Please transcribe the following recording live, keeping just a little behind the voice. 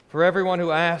For everyone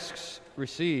who asks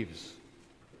receives,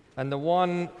 and the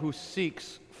one who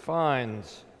seeks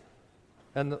finds,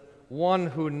 and the one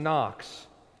who knocks,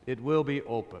 it will be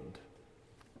opened.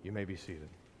 You may be seated.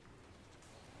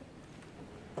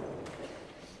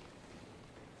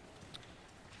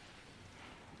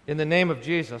 In the name of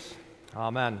Jesus,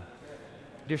 amen.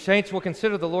 Dear saints, we'll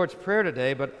consider the Lord's Prayer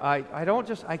today, but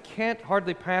I can't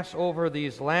hardly pass over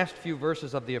these last few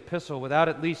verses of the epistle without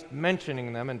at least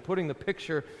mentioning them and putting the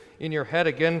picture in your head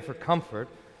again for comfort.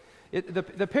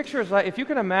 The picture is like, if you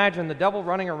can imagine the devil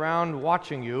running around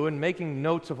watching you and making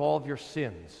notes of all of your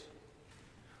sins.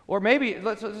 Or maybe,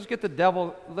 let's give the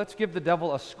devil a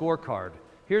scorecard.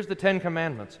 Here's the 10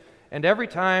 Commandments. And every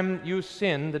time you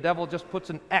sin, the devil just puts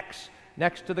an X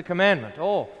next to the commandment.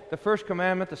 Oh, the first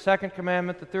commandment, the second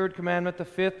commandment, the third commandment, the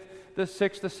fifth, the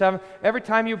sixth, the seventh. Every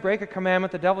time you break a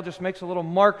commandment, the devil just makes a little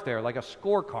mark there, like a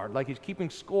scorecard, like he's keeping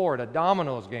score at a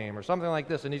dominoes game or something like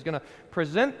this, and he's going to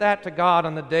present that to God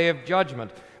on the day of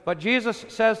judgment. But Jesus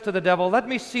says to the devil, "Let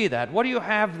me see that. What do you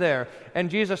have there?" And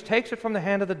Jesus takes it from the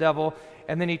hand of the devil,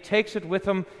 and then he takes it with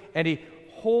him, and he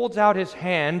holds out his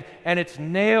hand, and it's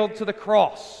nailed to the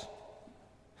cross.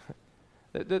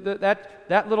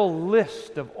 That little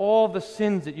list of all the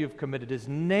sins that you've committed is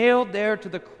nailed there to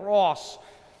the cross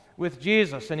with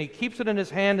Jesus, and he keeps it in his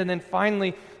hand, and then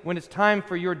finally, when it's time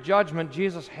for your judgment,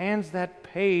 Jesus hands that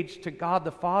page to God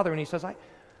the Father, and he says,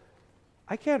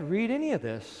 I can't read any of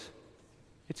this.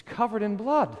 It's covered in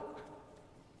blood.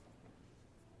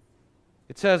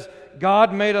 It says,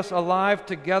 God made us alive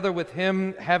together with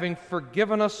him, having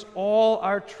forgiven us all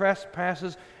our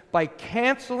trespasses, by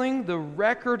canceling the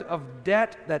record of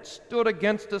debt that stood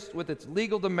against us with its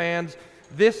legal demands.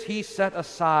 This he set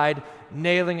aside,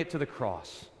 nailing it to the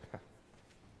cross.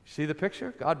 See the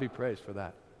picture? God be praised for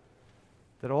that.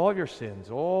 That all your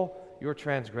sins, all your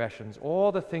transgressions,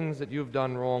 all the things that you've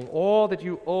done wrong, all that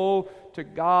you owe to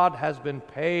God has been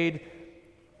paid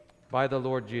by the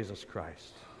Lord Jesus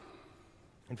Christ.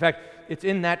 In fact, it's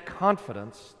in that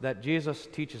confidence that Jesus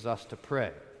teaches us to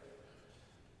pray.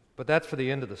 But that's for the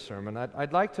end of the sermon.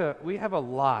 We have a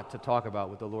lot to talk about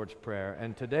with the Lord's Prayer,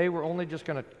 and today we're only just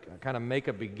going to kind of make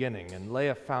a beginning and lay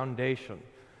a foundation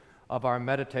of our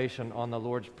meditation on the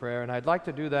Lord's Prayer, and I'd like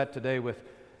to do that today with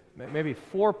maybe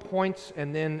 4 points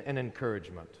and then an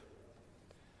encouragement.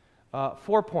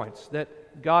 4 points: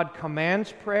 that God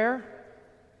commands prayer,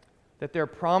 that there are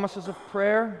promises of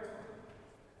prayer,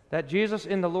 that Jesus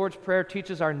in the Lord's Prayer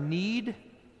teaches our need,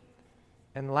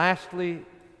 and lastly,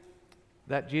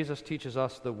 that Jesus teaches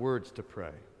us the words to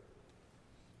pray.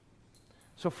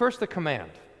 So first, the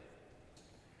command.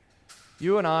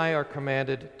 You and I are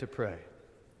commanded to pray.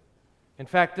 In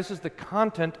fact, this is the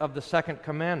content of the second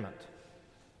commandment.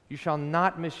 You shall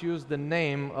not misuse the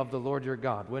name of the Lord your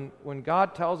God. When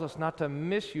God tells us not to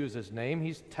misuse his name,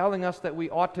 he's telling us that we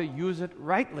ought to use it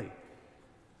rightly.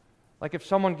 Like if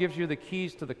someone gives you the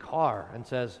keys to the car and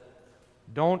says,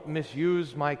 "Don't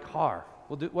misuse my car."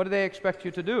 Well, what do they expect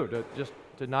you to do?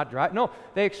 To not drive? No,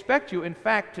 they expect you, in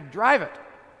fact, to drive it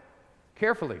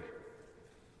carefully.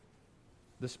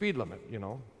 The speed limit,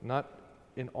 not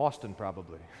in Austin,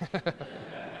 probably.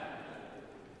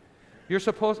 You're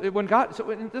supposed when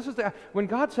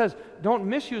God says, "Don't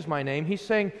misuse my name," he's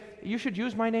saying you should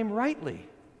use my name rightly.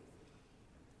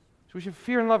 So we should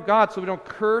fear and love God, so we don't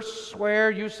curse,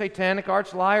 swear, use satanic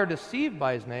arts, lie, or deceive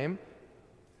by his name.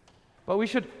 But we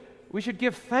should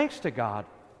give thanks to God.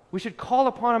 We should call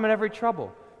upon him in every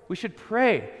trouble. We should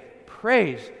pray,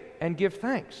 praise, and give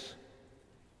thanks.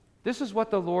 This is what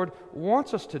the Lord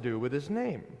wants us to do with his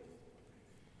name.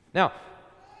 Now,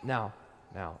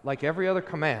 like every other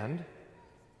command,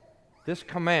 this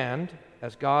command,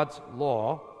 as God's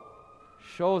law,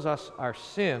 shows us our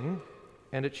sin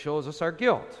and it shows us our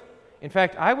guilt. In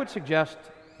fact, I would suggest,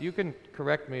 you can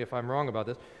correct me if I'm wrong about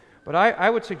this, but I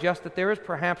would suggest that there is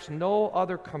perhaps no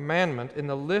other commandment in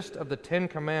the list of the 10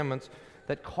 Commandments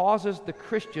that causes the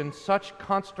Christian such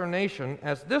consternation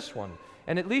as this one.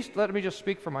 And at least let me just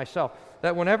speak for myself,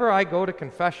 that whenever I go to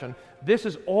confession, this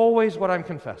is always what I'm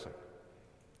confessing.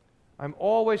 I'm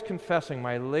always confessing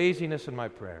my laziness in my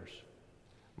prayers,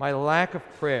 my lack of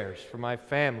prayers for my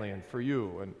family and for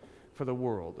you and for the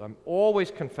world. I'm always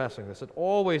confessing this. It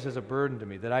always is a burden to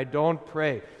me that I don't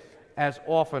pray as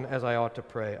often as I ought to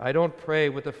pray. I don't pray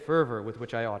with the fervor with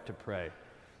which I ought to pray,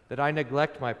 that I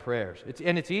neglect my prayers.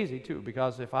 It's easy, too,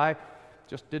 because if I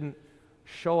just didn't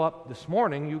show up this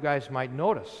morning, you guys might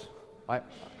notice.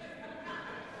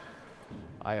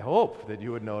 I hope that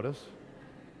you would notice.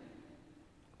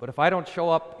 But if I don't show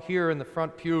up here in the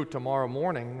front pew tomorrow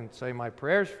morning and say my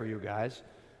prayers for you guys,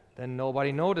 then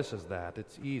nobody notices that.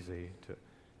 It's easy to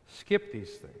skip these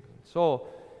things.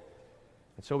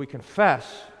 And so we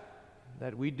confess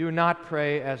that we do not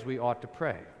pray as we ought to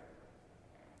pray.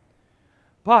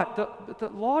 But the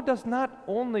law does not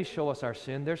only show us our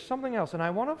sin, there's something else. And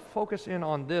I want to focus in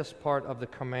on this part of the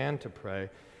command to pray,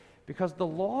 because the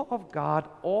law of God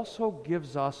also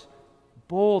gives us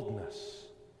boldness.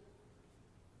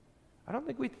 I don't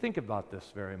think we think about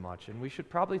this very much, and we should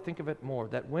probably think of it more,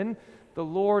 that when the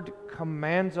Lord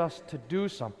commands us to do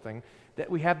something, that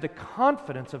we have the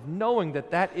confidence of knowing that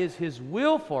that is His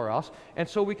will for us, and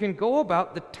so we can go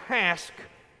about the task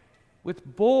with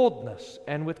boldness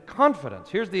and with confidence.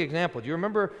 Here's the example. Do you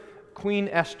remember Queen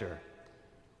Esther?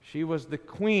 She was the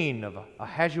queen of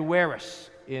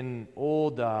Ahasuerus in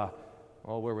old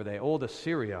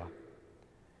Assyria.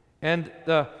 And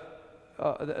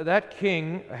that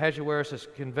king, Ahasuerus, is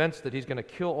convinced that he's going to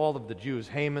kill all of the Jews.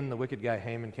 Haman, the wicked guy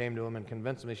Haman, came to him and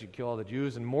convinced him he should kill all the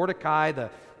Jews. And Mordecai,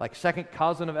 the second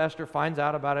cousin of Esther, finds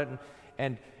out about it,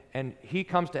 and he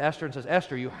comes to Esther and says,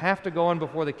 Esther, you have to go in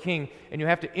before the king, and you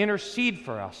have to intercede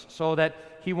for us so that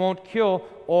he won't kill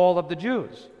all of the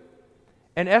Jews.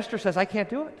 And Esther says, I can't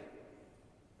do it.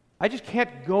 I just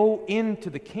can't go into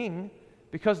the king,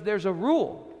 because there's a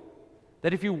rule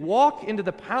that if you walk into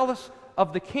the palace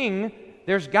of the king,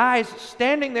 there's guys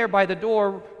standing there by the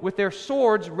door with their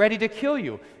swords ready to kill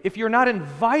you. If you're not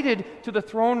invited to the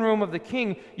throne room of the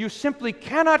king, you simply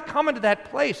cannot come into that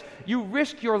place. You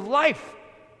risk your life.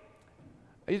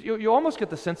 You almost get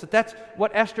the sense that that's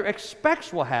what Esther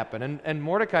expects will happen. And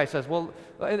Mordecai says, well,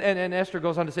 and Esther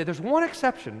goes on to say, there's one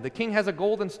exception. The king has a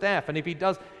golden staff, and if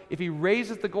he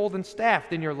raises the golden staff,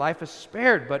 then your life is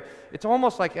spared. But it's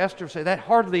almost like Esther say, that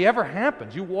hardly ever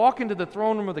happens. You walk into the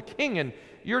throne room of the king, and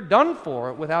you're done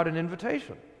for without an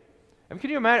invitation. I mean,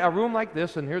 can you imagine a room like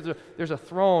this, and there's a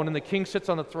throne, and the king sits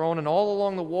on the throne, and all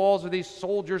along the walls are these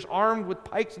soldiers armed with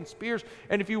pikes and spears,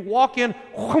 and if you walk in,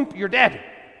 whoomp, you're dead.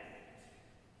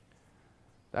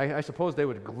 I suppose they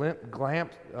would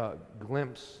glimpse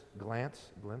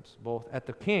both at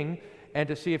the king and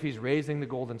to see if he's raising the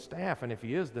golden staff, and if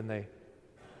he is, then they...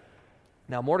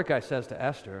 Now Mordecai says to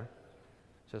Esther,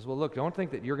 says, well, look, don't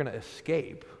think that you're going to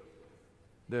escape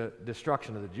the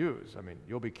destruction of the Jews. I mean,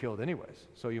 you'll be killed anyways,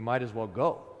 so you might as well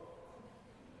go.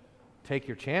 Take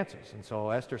your chances. And so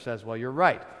Esther says, well, you're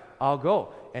right. I'll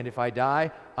go. And if I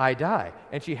die, I die.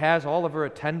 And she has all of her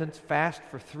attendants fast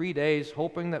for 3 days,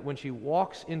 hoping that when she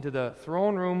walks into the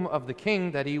throne room of the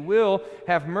king, that he will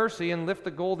have mercy and lift the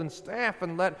golden staff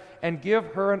and give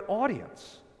her an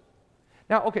audience.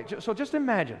 Now, okay, so just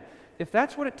imagine, if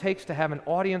that's what it takes to have an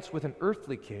audience with an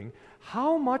earthly king,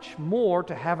 how much more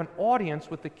to have an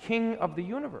audience with the King of the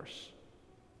universe?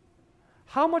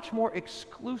 How much more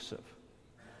exclusive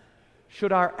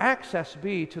should our access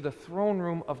be to the throne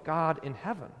room of God in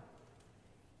heaven?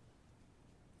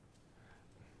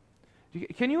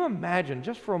 Can you imagine,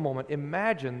 just for a moment,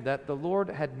 imagine that the Lord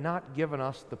had not given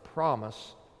us the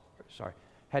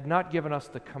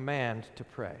command to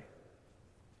pray.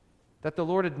 That the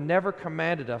Lord had never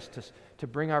commanded us to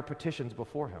bring our petitions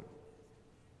before Him.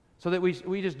 So that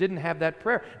we just didn't have that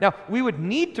prayer. Now, we would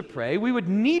need to pray. We would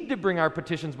need to bring our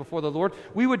petitions before the Lord.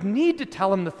 We would need to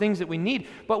tell Him the things that we need.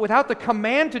 But without the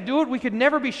command to do it, we could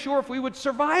never be sure if we would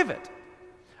survive it.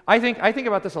 I think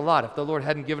about this a lot if the Lord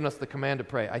hadn't given us the command to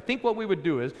pray. I think what we would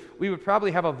do is we would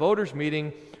probably have a voters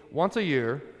meeting once a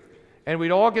year, and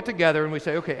we'd all get together and we'd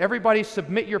say, okay, everybody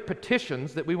submit your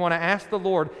petitions that we want to ask the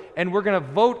Lord, and we're going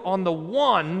to vote on the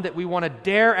one that we want to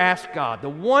dare ask God, the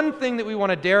one thing that we want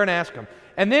to dare and ask Him.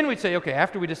 And then we'd say, okay,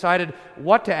 after we decided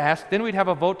what to ask, then we'd have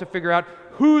a vote to figure out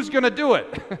who's going to do it.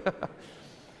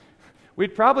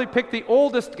 We'd probably pick the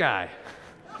oldest guy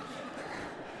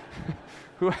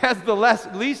who has the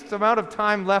least amount of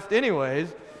time left anyways,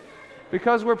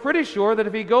 because we're pretty sure that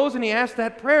if he goes and he asks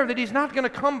that prayer, that he's not going to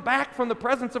come back from the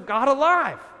presence of God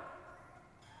alive.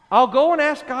 I'll go and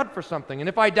ask God for something, and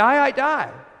if I die, I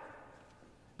die.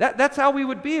 That's how we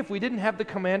would be if we didn't have the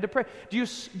command to pray. Do you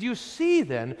see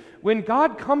then, when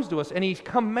God comes to us and He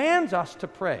commands us to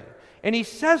pray, and He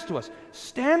says to us,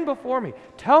 stand before me,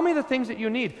 tell me the things that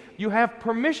you need, you have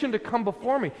permission to come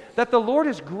before me, that the Lord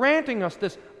is granting us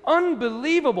this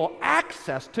unbelievable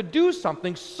access to do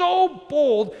something so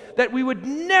bold that we would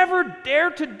never dare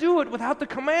to do it without the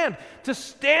command, to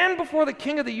stand before the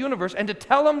King of the universe and to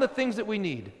tell Him the things that we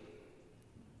need.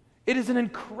 It is an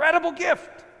incredible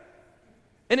gift.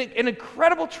 An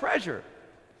incredible treasure.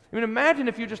 I mean, imagine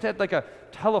if you just had like a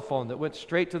telephone that went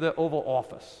straight to the Oval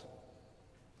Office.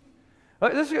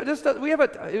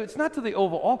 It's not to the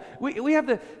Oval Office. We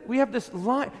have this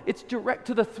line. It's direct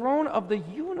to the throne of the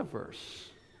universe.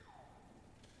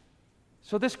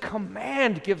 So this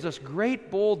command gives us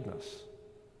great boldness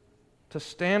to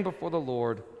stand before the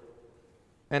Lord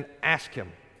and ask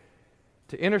Him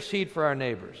to intercede for our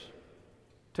neighbors,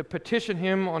 to petition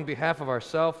Him on behalf of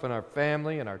ourselves and our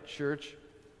family and our church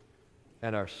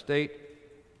and our state,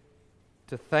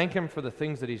 to thank Him for the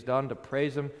things that He's done, to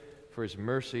praise Him for His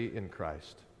mercy in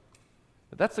Christ.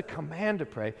 But that's the command to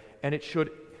pray, and it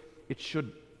should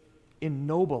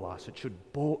ennoble us. It should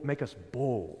make us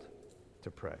bold to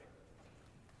pray.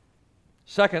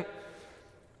 Second,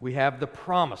 we have the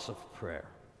promise of prayer.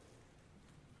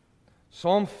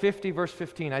 Psalm 50, verse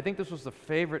 15. I think this was the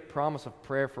favorite promise of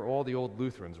prayer for all the old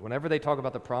Lutherans. Whenever they talk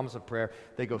about the promise of prayer,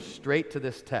 they go straight to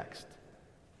this text.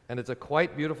 And it's a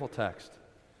quite beautiful text.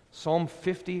 Psalm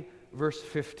 50, verse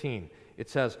 15. It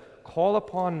says, "Call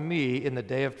upon me in the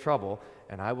day of trouble,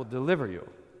 and I will deliver you,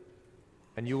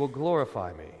 and you will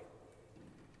glorify me."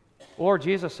 Or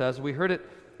Jesus says, we heard it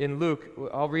in Luke,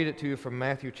 I'll read it to you from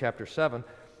Matthew chapter 7.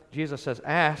 Jesus says,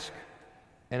 "Ask,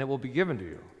 and it will be given to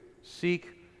you. Seek,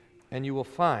 and you will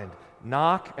find.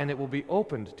 Knock, and it will be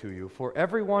opened to you. For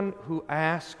everyone who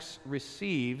asks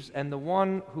receives, and the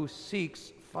one who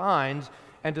seeks finds,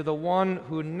 and to the one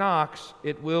who knocks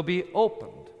it will be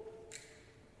opened."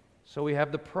 So we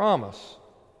have the promise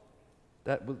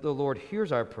that the Lord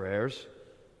hears our prayers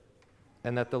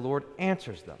and that the Lord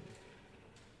answers them.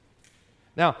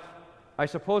 Now, I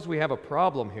suppose we have a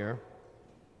problem here,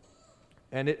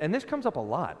 and this comes up a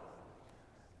lot,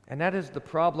 and that is the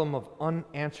problem of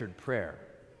unanswered prayer.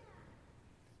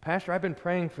 Pastor, I've been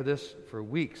praying for this for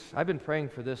weeks. I've been praying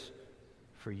for this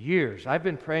for years. I've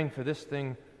been praying for this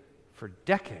thing for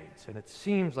decades, and it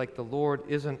seems like the Lord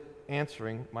isn't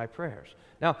answering my prayers.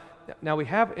 Now we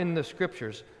have in the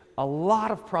Scriptures a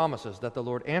lot of promises that the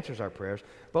Lord answers our prayers,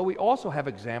 but we also have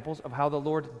examples of how the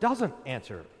Lord doesn't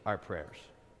answer our prayers.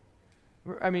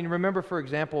 I mean, remember, for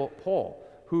example, Paul,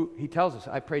 who he tells us,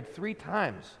 "I prayed 3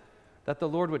 times that the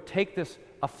Lord would take this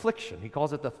affliction." He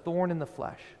calls it the thorn in the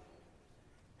flesh.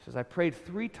 He says, "I prayed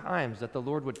 3 times that the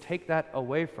Lord would take that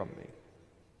away from me."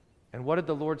 And what did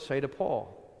the Lord say to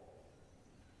Paul?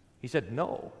 He said,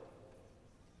 "No."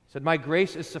 He said, "My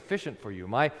grace is sufficient for you.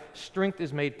 My strength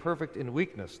is made perfect in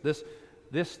weakness.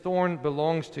 This thorn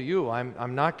belongs to you.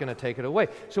 I'm not going to take it away."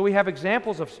 So we have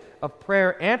examples of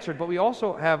prayer answered, but we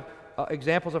also have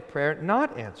examples of prayer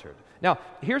not answered. Now,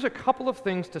 here's a couple of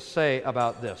things to say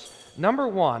about this. Number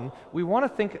one, we want to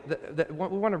think that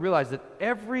we want to realize that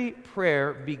every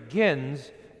prayer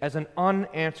begins as an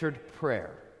unanswered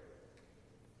prayer.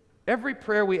 Every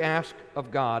prayer we ask of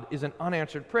God is an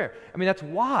unanswered prayer. I mean, that's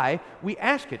why we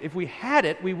ask it. If we had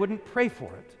it, we wouldn't pray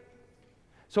for it.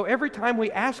 So every time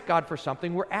we ask God for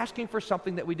something, we're asking for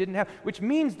something that we didn't have, which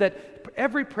means that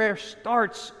every prayer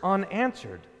starts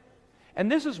unanswered. And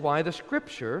this is why the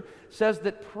Scripture says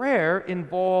that prayer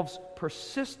involves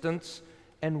persistence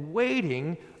and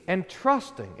waiting and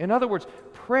trusting. In other words,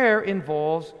 prayer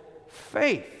involves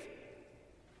faith,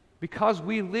 because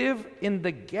we live in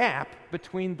the gap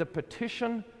between the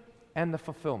petition and the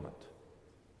fulfillment.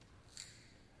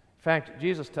 In fact,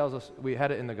 Jesus tells us, we had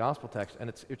it in the gospel text, and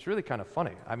it's really kind of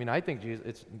funny. I mean, I think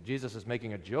Jesus is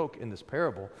making a joke in this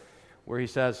parable where he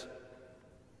says,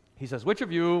 "Which of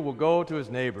you will go to his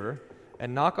neighbor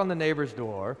and knock on the neighbor's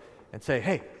door and say,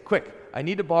 'Hey, quick, I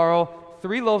need to borrow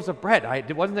 3 loaves of bread. I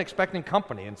wasn't expecting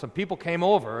company, and some people came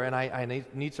over, and I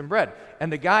need some bread.'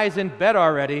 And the guy's in bed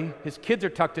already, his kids are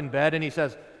tucked in bed, and he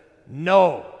says,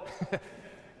 'No,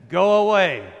 go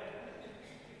away.'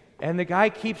 And the guy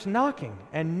keeps knocking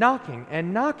and knocking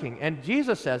and knocking, and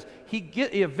Jesus says he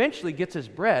eventually gets his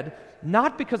bread,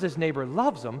 not because his neighbor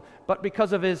loves him, but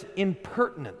because of his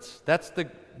impertinence." That's the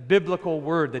biblical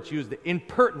word that's used, the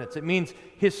impertinence. It means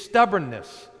his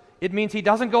stubbornness. It means he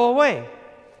doesn't go away.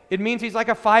 It means he's like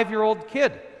a 5-year-old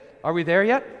kid. "Are we there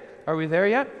yet? Are we there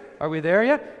yet? Are we there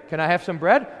yet? Can I have some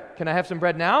bread? Can I have some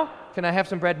bread now? Can I have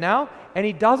some bread now?" And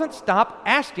he doesn't stop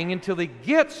asking until he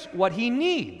gets what he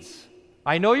needs.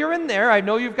 "I know you're in there. I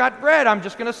know you've got bread. I'm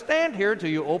just going to stand here until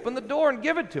you open the door and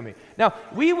give it to me." Now,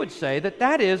 we would say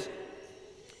that is,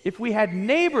 if we had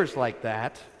neighbors like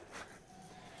that,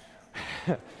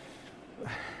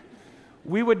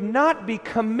 we would not be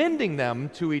commending them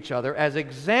to each other as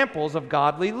examples of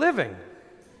godly living.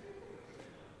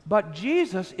 But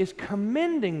Jesus is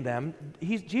commending them.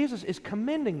 Jesus is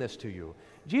commending this to you.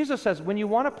 Jesus says, when you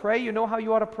want to pray, you know how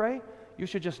you ought to pray? You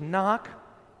should just knock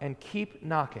and keep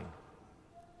knocking.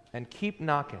 And keep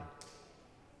knocking.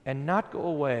 And not go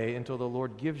away until the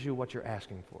Lord gives you what you're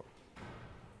asking for.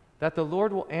 That the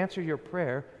Lord will answer your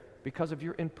prayer because of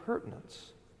your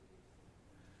impertinence.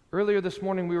 Earlier this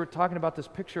morning, we were talking about this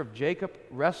picture of Jacob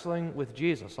wrestling with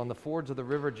Jesus on the fords of the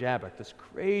river Jabbok, this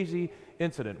crazy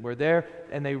incident where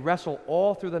they wrestle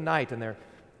all through the night,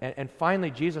 and finally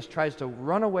Jesus tries to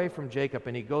run away from Jacob,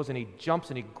 and he goes and he jumps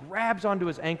and he grabs onto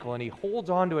his ankle and he holds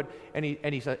onto it,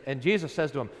 and Jesus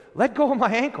says to him, "Let go of my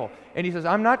ankle." And he says,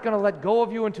 "I'm not going to let go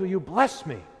of you until you bless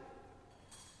me."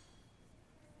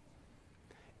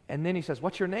 And then he says,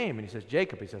 "What's your name?" And he says,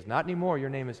 "Jacob." He says, "Not anymore. Your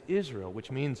name is Israel,"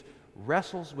 which means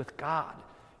wrestles with God.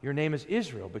 Your name is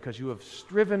Israel because you have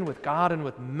striven with God and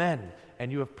with men,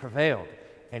 and you have prevailed.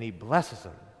 And he blesses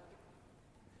him.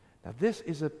 Now this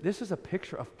is a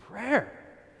picture of prayer,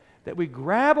 that we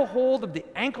grab a hold of the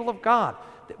ankle of God,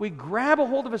 that we grab a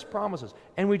hold of his promises,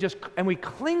 and we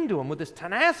cling to him with this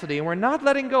tenacity, and we're not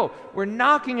letting go. We're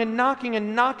knocking and knocking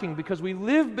and knocking because we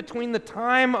live between the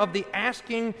time of the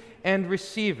asking and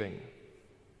receiving.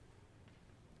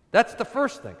 That's the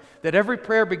first thing, that every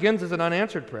prayer begins as an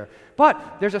unanswered prayer.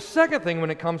 But there's a second thing when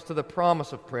it comes to the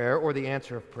promise of prayer or the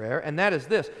answer of prayer, and that is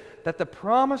this, that the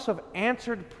promise of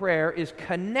answered prayer is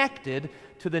connected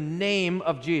to the name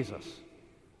of Jesus.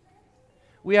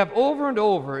 We have over and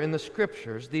over in the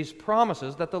Scriptures these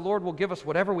promises that the Lord will give us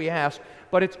whatever we ask,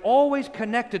 but it's always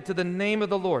connected to the name of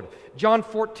the Lord. John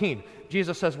 14,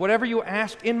 Jesus says, "Whatever you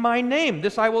ask in my name,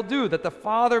 this I will do, that the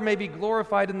Father may be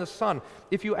glorified in the Son.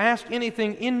 If you ask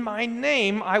anything in my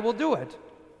name, I will do it."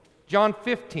 John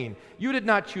 15, "You did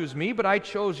not choose me, but I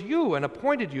chose you and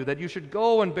appointed you that you should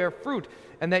go and bear fruit,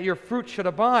 and that your fruit should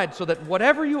abide, so that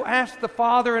whatever you ask the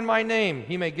Father in my name,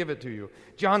 he may give it to you."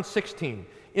 John 16,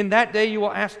 "In that day you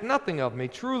will ask nothing of me.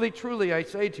 Truly, truly, I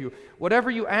say to you, whatever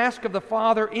you ask of the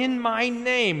Father in my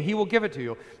name, he will give it to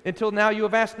you. Until now you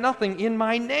have asked nothing in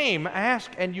my name.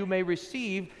 Ask, and you may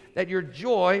receive, that your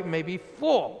joy may be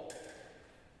full."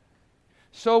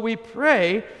 So we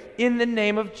pray in the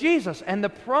name of Jesus, and the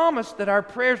promise that our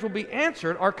prayers will be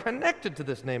answered are connected to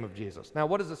this name of Jesus. Now,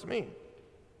 what does this mean?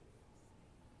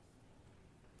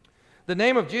 The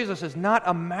name of Jesus is not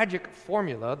a magic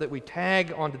formula that we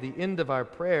tag onto the end of our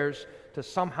prayers to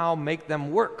somehow make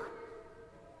them work.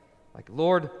 Like,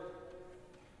 "Lord,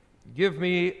 give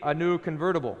me a new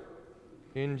convertible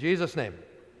in Jesus' name."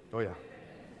 Oh, yeah.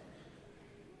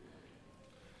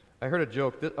 I heard a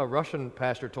joke. A Russian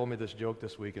pastor told me this joke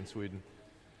this week in Sweden.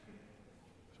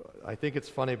 So I think it's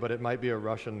funny, but it might be a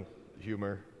Russian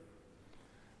humor.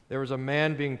 There was a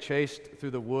man being chased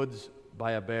through the woods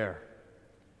by a bear.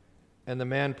 And the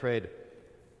man prayed,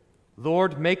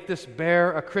 "Lord, make this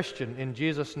bear a Christian in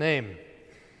Jesus' name."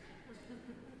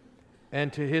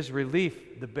 And to his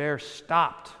relief, the bear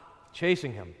stopped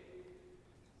chasing him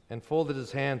and folded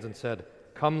his hands and said,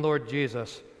 "Come, Lord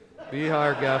Jesus, be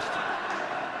our guest."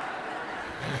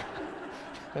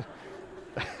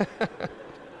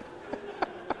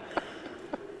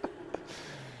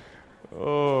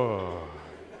 Oh.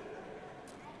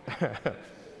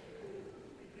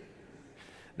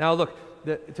 Now look,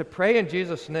 to pray in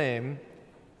Jesus' name,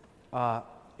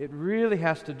 it really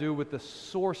has to do with the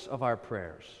source of our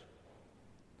prayers.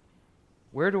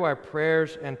 Where do our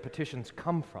prayers and petitions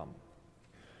come from?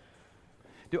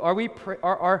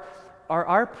 Are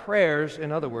our prayers,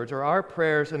 in other words, are our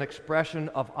prayers an expression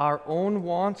of our own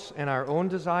wants and our own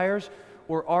desires,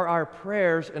 or are our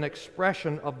prayers an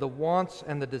expression of the wants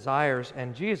and the desires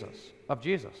of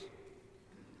Jesus?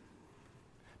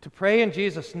 To pray in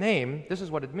Jesus' name, this is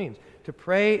what it means. To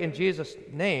pray in Jesus'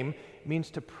 name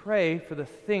means to pray for the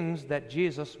things that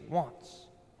Jesus wants.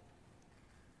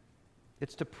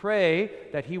 It's to pray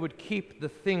that he would keep the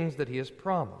things that he has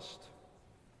promised.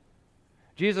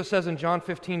 Jesus says in John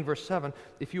 15, verse 7,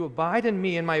 "If you abide in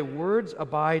me and my words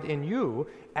abide in you,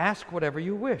 ask whatever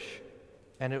you wish,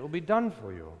 and it will be done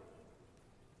for you."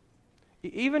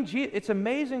 It's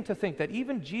amazing to think that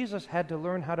even Jesus had to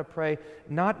learn how to pray,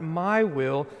 "Not my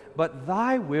will, but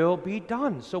thy will be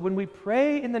done." So when we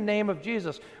pray in the name of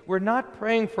Jesus, we're not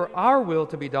praying for our will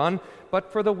to be done,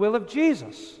 but for the will of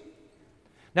Jesus.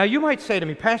 Now you might say to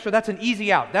me, "Pastor, that's an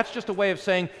easy out. That's just a way of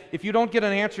saying if you don't get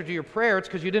an answer to your prayer, it's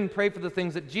because you didn't pray for the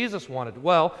things that Jesus wanted."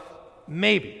 Well,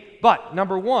 maybe. But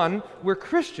number one, we're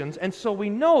Christians, and so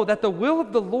we know that the will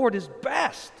of the Lord is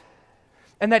best.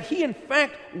 And that he, in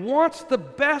fact, wants the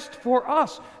best for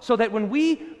us, so that when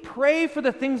we pray for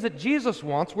the things that Jesus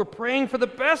wants, we're praying for the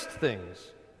best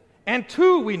things. And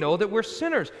two, we know that we're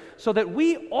sinners, so that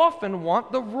we often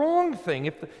want the wrong thing.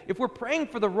 If we're praying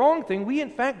for the wrong thing, we, in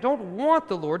fact, don't want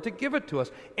the Lord to give it to us.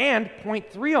 And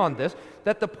point three on this,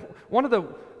 that one of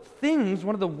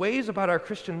the ways about our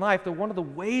Christian life, one of the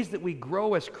ways that we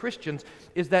grow as Christians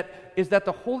is that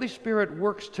the Holy Spirit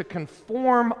works to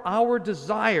conform our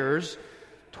desires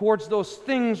towards those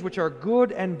things which are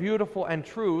good and beautiful and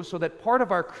true, so that part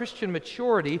of our Christian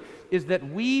maturity is that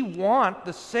we want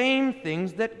the same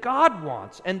things that God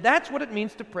wants. And that's what it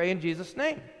means to pray in Jesus'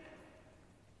 name.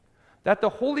 That the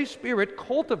Holy Spirit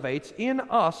cultivates in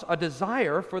us a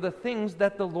desire for the things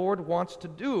that the Lord wants to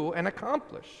do and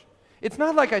accomplish. It's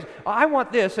not like I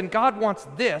want this and God wants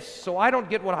this, so I don't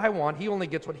get what I want, He only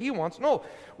gets what He wants. No,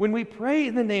 when we pray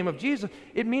in the name of Jesus,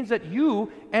 it means that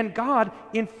you and God,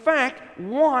 in fact,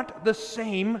 want the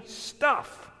same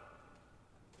stuff.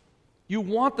 You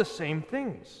want the same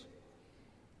things.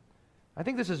 I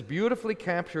think this is beautifully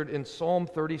captured in Psalm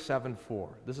 37:4.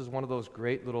 This is one of those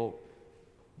great little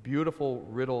beautiful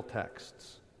riddle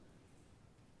texts.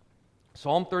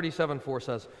 Psalm 37:4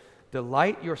 says,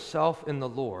 "Delight yourself in the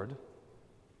Lord,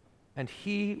 and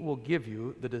He will give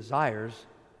you the desires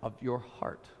of your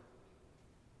heart."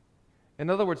 In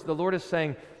other words, the Lord is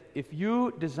saying, if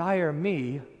you desire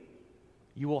me,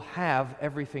 you will have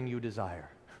everything you desire,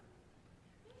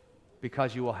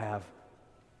 because you will have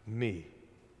me.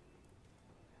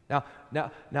 Now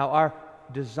our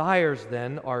desires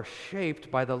then are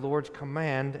shaped by the Lord's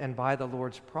command and by the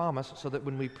Lord's promise, so that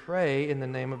when we pray in the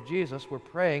name of Jesus, we're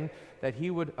praying that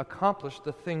He would accomplish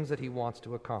the things that He wants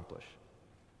to accomplish,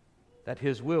 that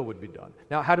His will would be done.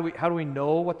 Now, how do we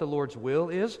know what the Lord's will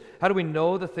is? How do we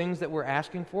know the things that we're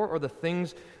asking for, or the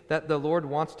things that the Lord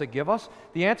wants to give us?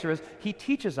 The answer is He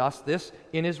teaches us this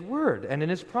in His Word and in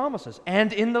His promises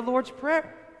and in the Lord's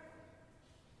Prayer.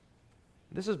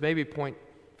 This is maybe point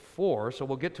 4, so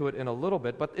we'll get to it in a little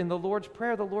bit, but in the Lord's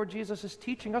Prayer, the Lord Jesus is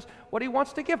teaching us what He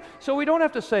wants to give. So we don't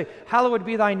have to say, "Hallowed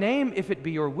be thy name, if it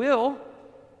be your will.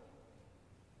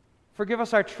 Forgive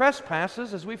us our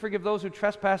trespasses as we forgive those who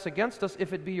trespass against us,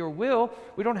 if it be your will."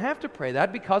 We don't have to pray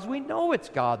that because we know it's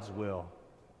God's will.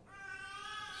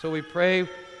 So we pray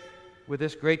with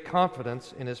this great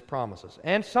confidence in His promises.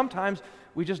 And sometimes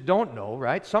we just don't know,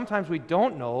 right? Sometimes we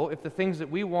don't know if the things that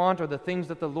we want are the things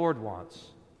that the Lord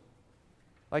wants.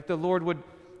 Like the Lord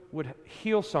would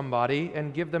heal somebody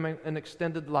and give them an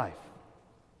extended life,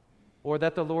 or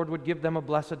that the Lord would give them a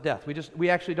blessed death. We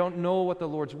actually don't know what the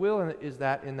Lord's will is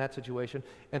that in that situation,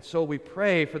 and so we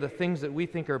pray for the things that we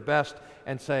think are best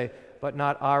and say, "But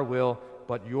not our will,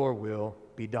 but your will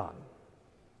be done."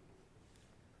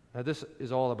 Now this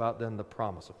is all about then the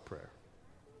promise of prayer.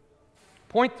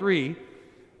 Point 3,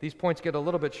 these points get a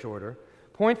little bit shorter.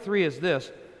 Point 3 is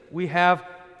this: we have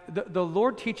the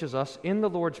Lord teaches us in the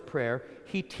Lord's Prayer,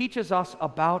 He teaches us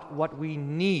about what we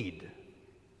need.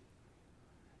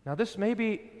 Now this may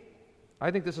be,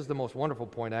 I think this is the most wonderful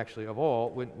point actually of all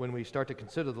when we start to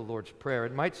consider the Lord's Prayer.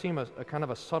 It might seem a kind of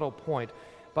a subtle point,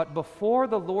 but before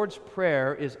the Lord's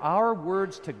Prayer is our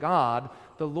words to God,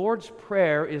 the Lord's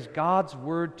Prayer is God's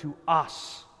word to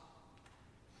us.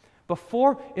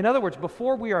 In other words,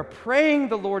 before we are praying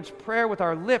the Lord's Prayer with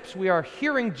our lips, we are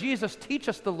hearing Jesus teach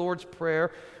us the Lord's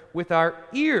Prayer with our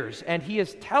ears, and He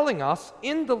is telling us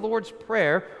in the Lord's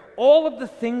Prayer all of the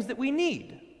things that we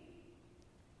need.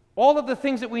 All of the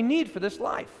things that we need for this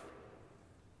life.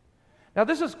 Now,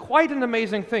 this is quite an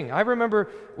amazing thing. I remember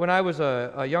when I was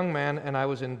a young man and I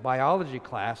was in biology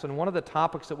class, and one of the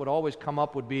topics that would always come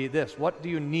up would be this: what do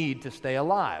you need to stay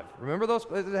alive? Remember those?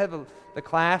 They'd have the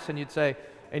class, and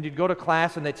you'd go to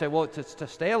class, and they'd say, well, to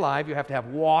stay alive, you have to have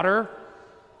water,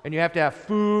 and you have to have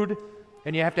food,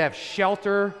 and you have to have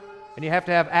shelter, and you have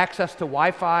to have access to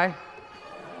Wi-Fi,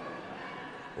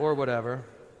 or whatever.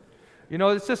 You know,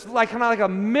 it's just like kind of like a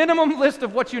minimum list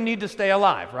of what you need to stay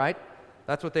alive, right?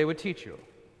 That's what they would teach you.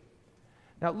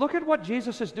 Now, look at what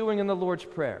Jesus is doing in the Lord's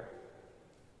Prayer.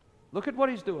 Look at what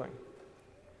He's doing.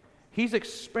 He's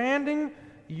expanding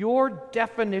your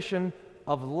definition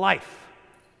of life.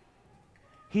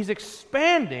 He's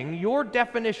expanding your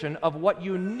definition of what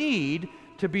you need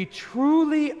to be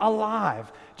truly alive.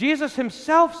 Jesus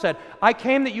Himself said, "I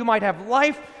came that you might have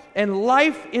life, and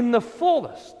life in the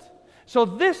fullest." So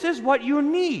this is what you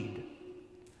need.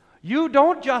 You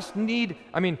don't just need,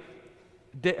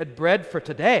 bread for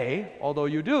today, although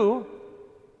you do,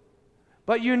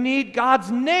 but you need God's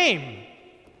name.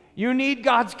 You need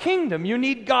God's kingdom. You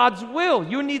need God's will.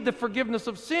 You need the forgiveness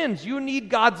of sins. You need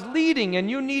God's leading,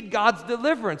 and you need God's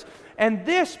deliverance. And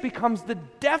this becomes the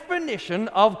definition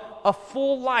of a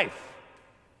full life.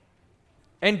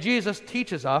 And Jesus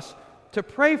teaches us to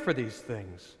pray for these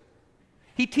things.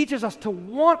 He teaches us to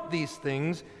want these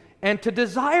things and to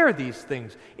desire these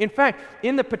things. In fact,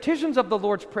 in the petitions of the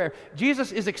Lord's Prayer,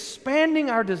 Jesus is expanding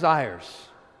our desires.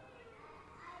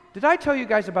 Did I tell you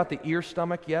guys about the ear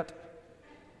stomach yet?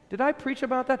 Did I preach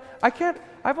about that?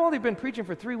 I've only been preaching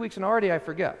for 3 weeks and already I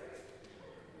forget.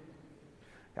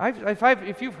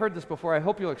 If you've heard this before, I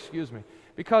hope you'll excuse me.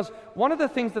 Because one of the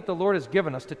things that the Lord has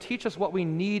given us to teach us what we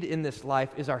need in this life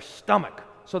is our stomach.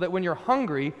 So that when you're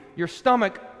hungry, your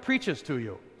stomach preaches to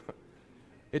you.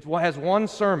 It has one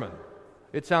sermon.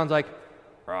 It sounds like,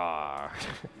 "Rawr."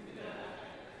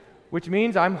 Which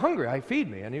means I'm hungry, feed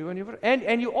me.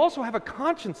 And you also have a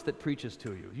conscience that preaches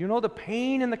to you. You know the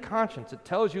pain in the conscience. It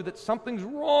tells you that something's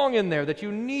wrong in there, that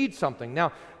you need something.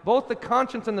 Now, both the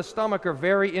conscience and the stomach are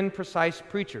very imprecise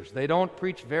preachers. They don't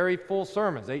preach very full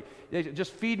sermons. They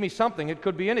just feed me something. It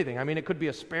could be anything. I mean, it could be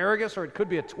asparagus or it could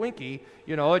be a Twinkie,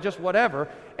 just whatever.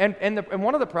 And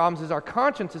one of the problems is our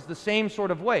conscience is the same sort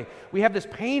of way. We have this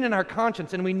pain in our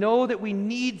conscience and we know that we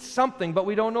need something, but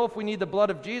we don't know if we need the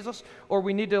blood of Jesus or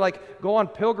we need to go on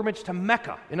pilgrimage to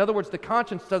Mecca. In other words, the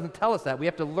conscience doesn't tell us that. We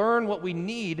have to learn what we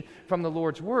need from the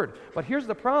Lord's Word. But here's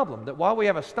the problem, that while we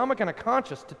have a stomach and a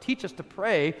conscience to teach us to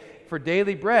pray for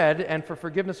daily bread and for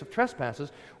forgiveness of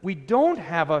trespasses, we don't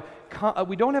have a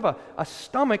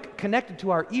stomach connected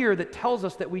to our ear that tells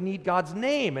us that we need God's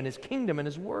name and His kingdom and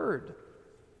His Word.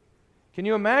 Can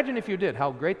you imagine if you did,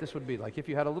 how great this would be? Like if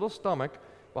you had a little stomach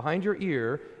behind your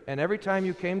ear, and every time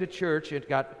you came to church, and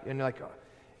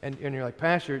you're like,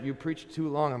 "Pastor, you preached too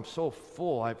long. I'm so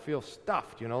full. I feel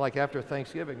stuffed," like after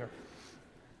Thanksgiving.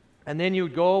 And then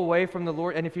you'd go away from the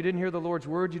Lord, and if you didn't hear the Lord's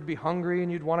Word, you'd be hungry,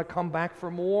 and you'd want to come back for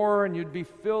more, and you'd be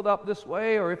filled up this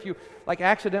way. Or if you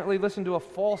accidentally listened to a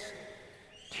false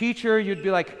teacher, you'd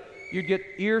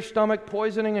get stomach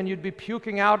poisoning, and you'd be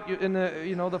puking out in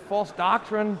the false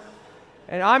doctrine.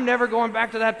 And I'm never going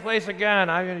back to that place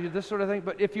again. This sort of thing.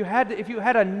 But if you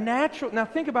had a natural, now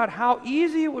think about how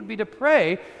easy it would be to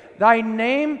pray, "Thy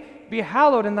name be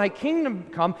hallowed and Thy kingdom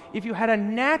come," if you had a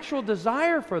natural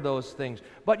desire for those things.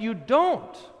 But you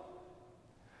don't.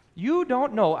 You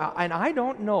don't know, and I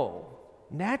don't know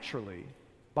naturally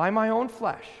by my own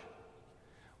flesh.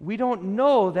 We don't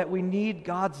know that we need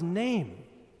God's name.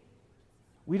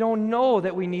 We don't know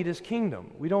that we need His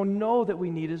kingdom. We don't know that we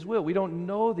need His will. We don't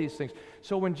know these things.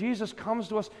 So when Jesus comes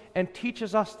to us and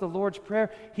teaches us the Lord's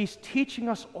Prayer, He's teaching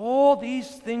us all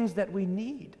these things that we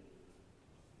need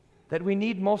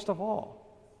most of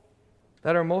all,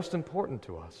 that are most important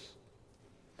to us.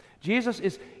 Jesus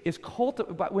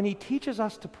when He teaches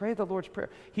us to pray the Lord's Prayer,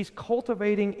 He's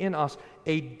cultivating in us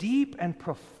a deep and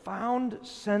profound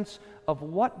sense of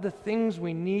what the things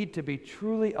we need to be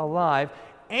truly alive.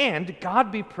 And,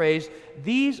 God be praised,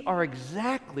 these are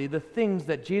exactly the things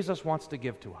that Jesus wants to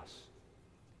give to us.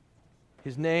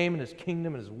 His name and His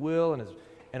kingdom and His will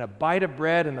and a bite of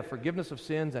bread and the forgiveness of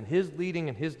sins and His leading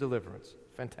and His deliverance.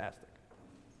 Fantastic.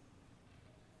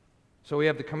 So we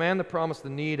have the command, the promise, the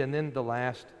need, and then the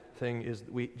last thing is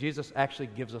Jesus actually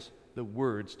gives us the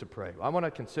words to pray. I want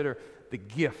to consider the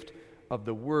gift of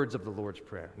the words of the Lord's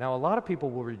Prayer. Now, a lot of people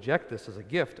will reject this as a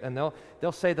gift, and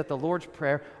they'll say that the Lord's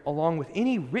Prayer, along with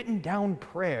any written down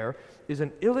prayer, is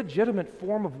an illegitimate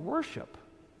form of worship.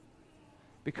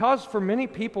 Because for many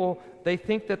people, they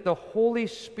think that the Holy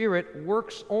Spirit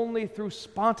works only through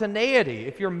spontaneity.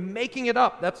 If you're making it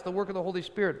up, that's the work of the Holy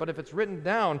Spirit. But if it's written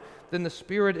down, then the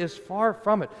Spirit is far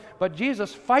from it. But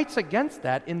Jesus fights against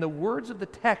that in the words of the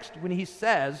text when He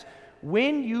says,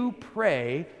 "When you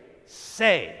pray,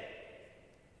 say,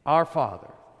 Our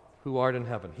Father, who art in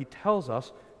heaven." He tells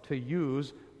us to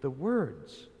use the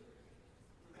words.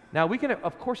 Now, we can,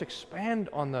 of course, expand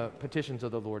on the petitions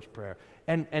of the Lord's Prayer,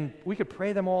 and we could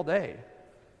pray them all day.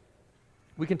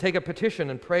 We can take a petition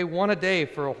and pray one a day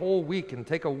for a whole week and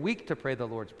take a week to pray the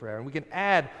Lord's Prayer, and we can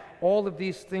add all of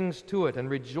these things to it and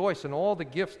rejoice in all the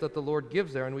gifts that the Lord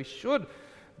gives there, and we should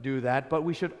do that, but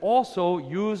we should also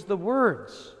use the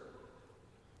words.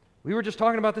 We were just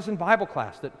talking about this in Bible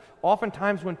class, that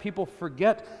oftentimes when people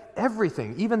forget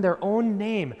everything, even their own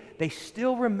name, they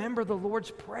still remember the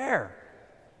Lord's Prayer.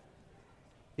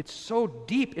 It's so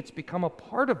deep, it's become a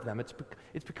part of them. It's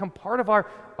become part of our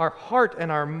heart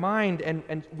and our mind,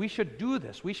 and we should do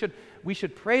this. We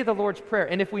should pray the Lord's Prayer.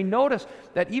 And if we notice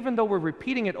that even though we're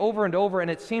repeating it over and over and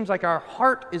it seems like our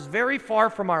heart is very far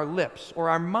from our lips or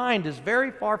our mind is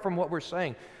very far from what we're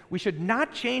saying, we should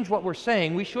not change what we're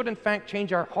saying. We should, in fact,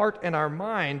 change our heart and our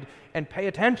mind and pay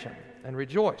attention and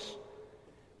rejoice.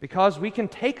 Because we can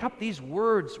take up these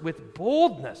words with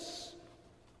boldness.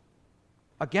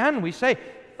 Again, we say,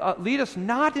 lead us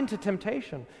not into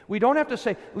temptation. We don't have to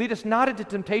say, lead us not into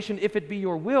temptation if it be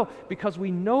your will, because we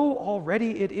know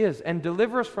already it is. And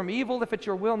deliver us from evil if it's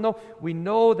your will. No, we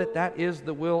know that that is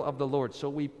the will of the Lord. So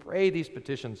we pray these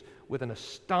petitions with an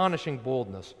astonishing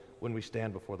boldness when we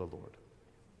stand before the Lord.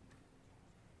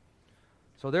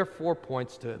 So there are 4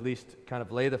 points to at least kind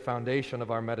of lay the foundation of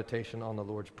our meditation on the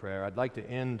Lord's Prayer. I'd like to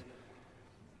end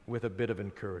with a bit of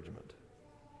encouragement.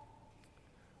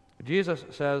 Jesus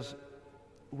says,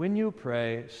 when you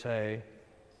pray, say,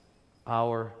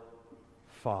 Our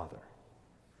Father.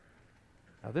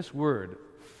 Now this word,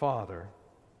 Father,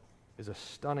 is a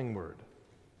stunning word.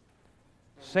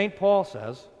 St. Paul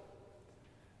says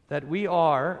that we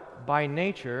are, by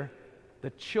nature,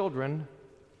 the children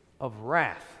of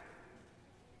wrath.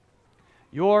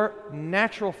 Your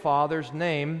natural father's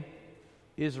name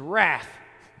is wrath,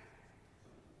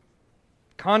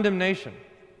 condemnation,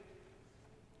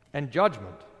 and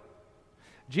judgment.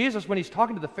 Jesus, when he's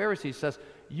talking to the Pharisees, says,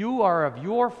 you are of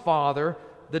your father,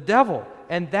 the devil.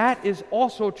 And that is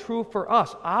also true for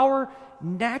us. Our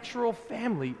natural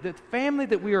family, the family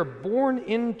that we are born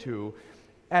into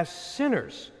as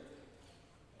sinners,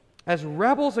 as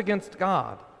rebels against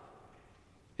God,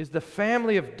 is the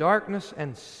family of darkness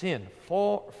and sin,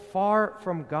 far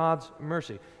from God's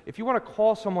mercy. If you want to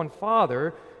call someone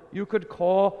father, you could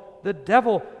call the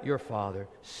devil your father,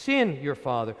 sin your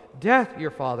father, death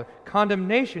your father,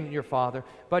 condemnation your father.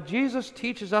 But Jesus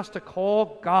teaches us to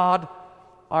call God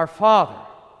our Father.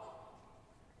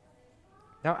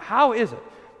 Now, how is it?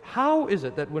 How is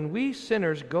it that when we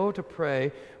sinners go to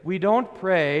pray, we don't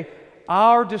pray,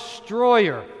 Our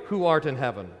destroyer who art in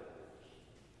heaven,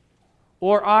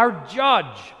 or our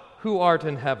judge who art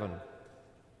in heaven,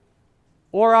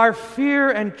 or our fear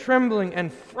and trembling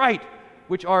and fright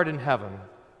which art in heaven?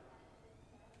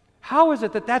 How is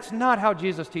it that that's not how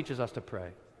Jesus teaches us to pray?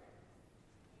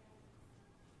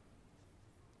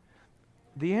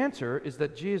 The answer is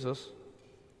that Jesus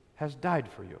has died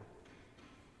for you.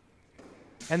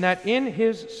 And that in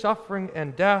his suffering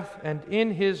and death and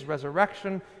in his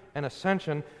resurrection and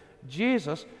ascension,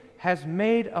 Jesus has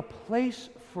made a place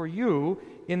for you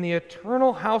in the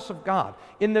eternal house of God,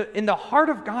 in the heart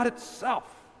of God itself.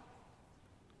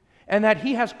 And that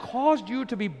he has caused you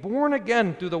to be born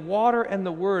again through the water and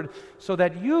the word, so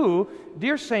that you,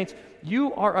 dear saints,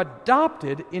 you are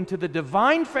adopted into the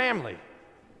divine family.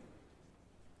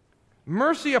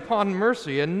 Mercy upon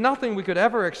mercy, and nothing we could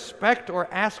ever expect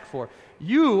or ask for.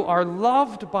 You are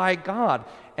loved by God,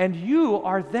 and you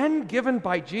are then given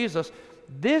by Jesus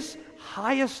this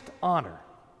highest honor,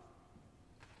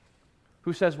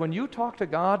 who says, when you talk to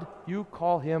God, you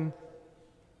call him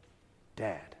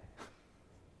Dad.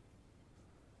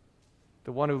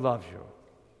 The one who loves you,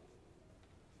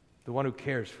 the one who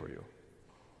cares for you,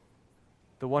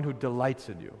 the one who delights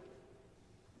in you,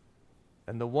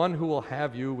 and the one who will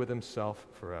have you with himself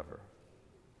forever.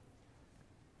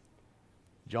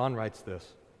 John writes this.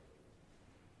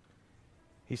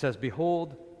 He says,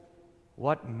 behold,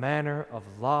 what manner of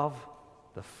love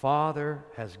the Father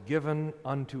has given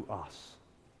unto us,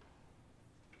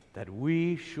 that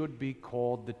we should be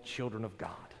called the children of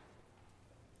God.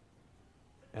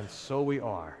 And so we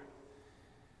are.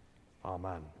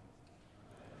 Amen.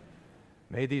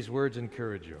 May these words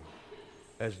encourage you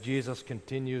as Jesus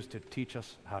continues to teach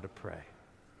us how to pray.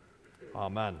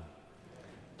 Amen.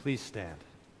 Please stand.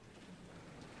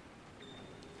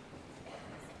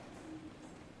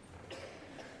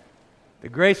 The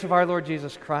grace of our Lord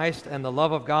Jesus Christ and the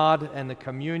love of God and the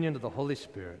communion of the Holy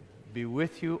Spirit be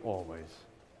with you always.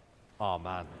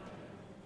 Amen.